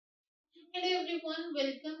Hello everyone,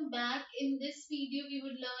 welcome back. In this video, we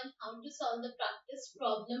would learn how to solve the practice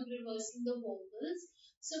problem reversing the vowels.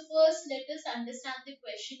 So first, let us understand the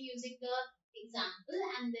question using the example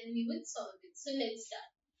and then we will solve it. So let's start.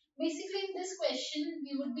 Basically, in this question,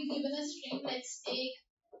 we would be given a string. Let's take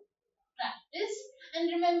practice.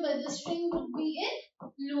 And remember, the string would be in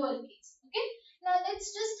lowercase. Okay. Now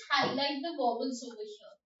let's just highlight the vowels over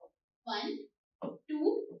here. 1,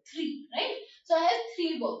 2, 3, right? So I have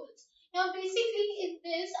three vowels. Now basically in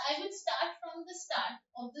this I would start from the start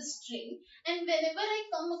of the string, and whenever I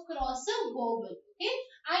come across a vowel, okay,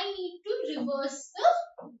 I need to reverse the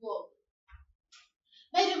vowel.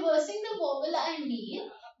 By reversing the vowel I mean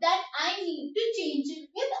that I need to change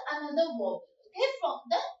it with another vowel, okay, from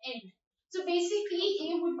the end. So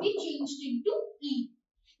basically A would be changed into E.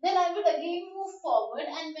 Then I would again move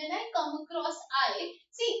forward, and when I come across I,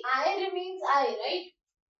 see I remains I, right?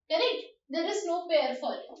 Correct? There is no pair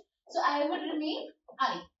for it. So I would remain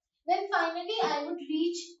I. Then finally I would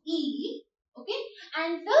reach E. Okay.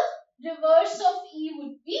 And the reverse of E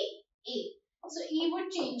would be A. So E would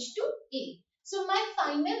change to A. So my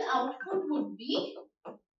final output would be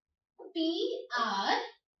PRECTICA.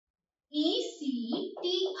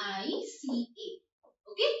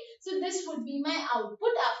 Okay. So this would be my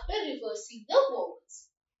output after reversing the vowels.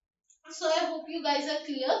 So I hope you guys are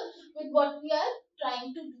clear with what we are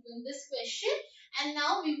trying to do in this question, and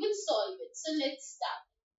now we will solve it. So let's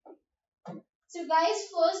start. So guys,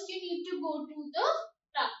 first you need to go to the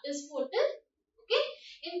practice portal. Okay.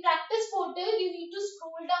 In practice portal, you need to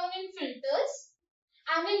scroll down in filters,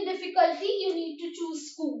 and in difficulty, you need to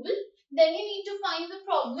choose school. Then you need to find the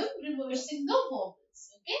problem reversing the vowels.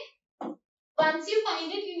 Okay. Once you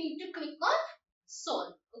find it, you need to click on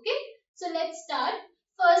solve. Okay. So let's start.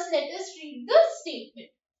 First, let us read the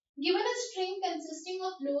statement. Given a string consisting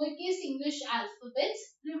of lowercase English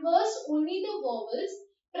alphabets, reverse only the vowels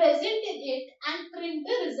present in it and print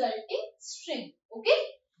the resulting string. Okay.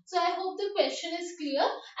 So I hope the question is clear,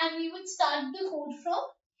 and we would start the code from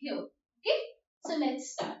here. Okay. So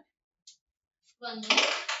let's start. 1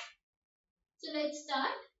 minute. So let's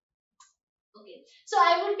start. Okay. So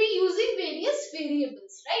I would be using various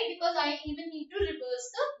variables, right? Because I even need to reverse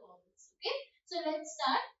the vowels. Okay. So let's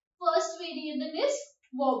start. First variable is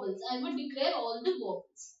vowels. I would declare all the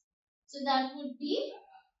vowels. So that would be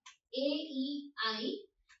A, E, I.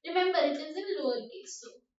 Remember, it is in lowercase. So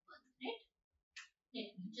 1 minute.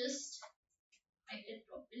 Let me just write it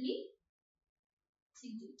properly.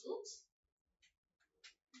 Single quotes.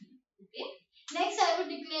 Okay. Next, I would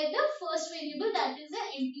declare the first variable, that is an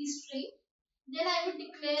empty string. Then I would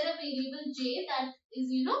declare a variable j, that is,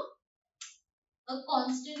 a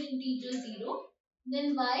constant integer 0.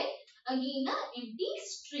 Then y, again a empty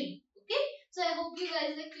string. Okay. So I hope you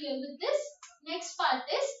guys are clear with this. Next part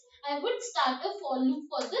is I would start a for loop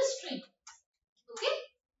for the string. Okay.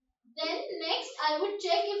 Then next I would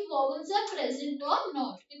check if vowels are present or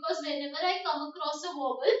not, because whenever I come across a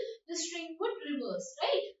vowel, the string would reverse,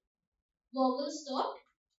 right? Vowels dot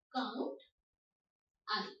count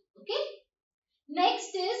I. Okay.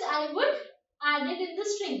 Next is I would add it in the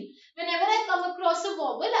string. Whenever I come across a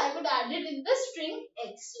vowel, I would add it in the string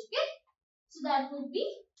x. Okay. So that would be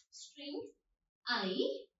string I,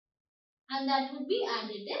 and that would be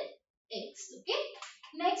added in x. Okay.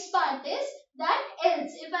 Next part is that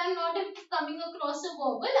else. If I am not coming across a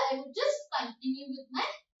vowel, I would just continue with my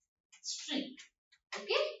string.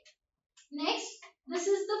 Okay. Next, this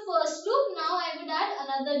is the first loop. Now I would add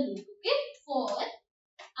another loop. Okay. For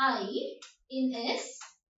I in S.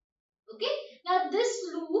 Okay. Now this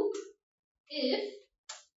loop, if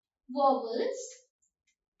vowels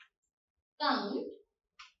count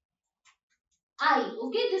I.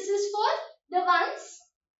 Okay. This is for the ones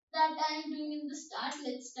that I am doing in the start.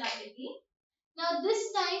 Let's start again. Now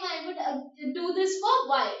this time I would do this for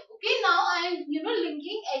y. Okay. Now I am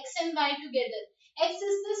linking x and y together. X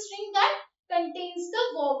is the string that contains the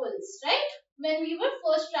vowels, right? When we were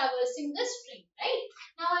first traversing the string, right?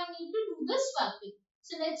 Now I need to do the swapping.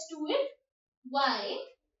 So let's do it. Y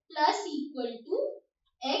plus equal to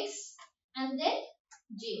x and then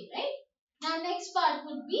j, right? Now next part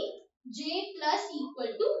would be j plus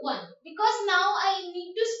equal to 1, because now I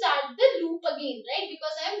need to start the loop again, right?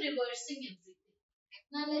 Because I am reversing everything.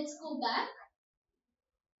 Now let's go back.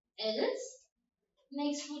 Else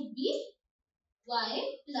next would be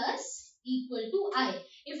y plus equal to I.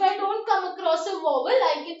 If I don't come across a vowel,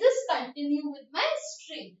 I can just continue with my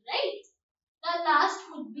string, right? Now last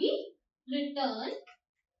would be return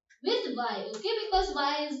with y, okay, because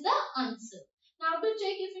y is the answer. Now to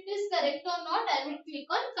check if it is correct or not, I will click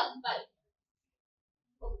on compile.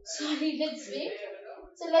 Oh, sorry, let's wait.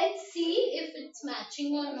 So let's see if it's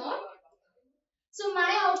matching or not. So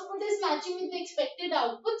my output is matching with the expected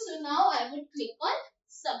output. So now I would click on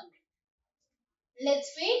submit.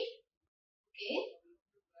 Let's wait. Okay.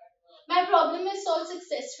 My problem is solved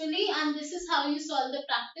successfully, and this is how you solve the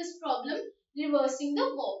practice problem reversing the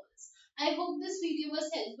vowels. I hope this video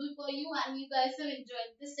was helpful for you and you guys have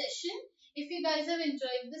enjoyed the session. If you guys have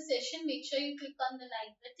enjoyed the session, make sure you click on the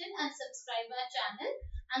like button and subscribe our channel.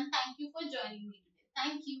 And thank you for joining me today.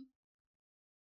 Thank you.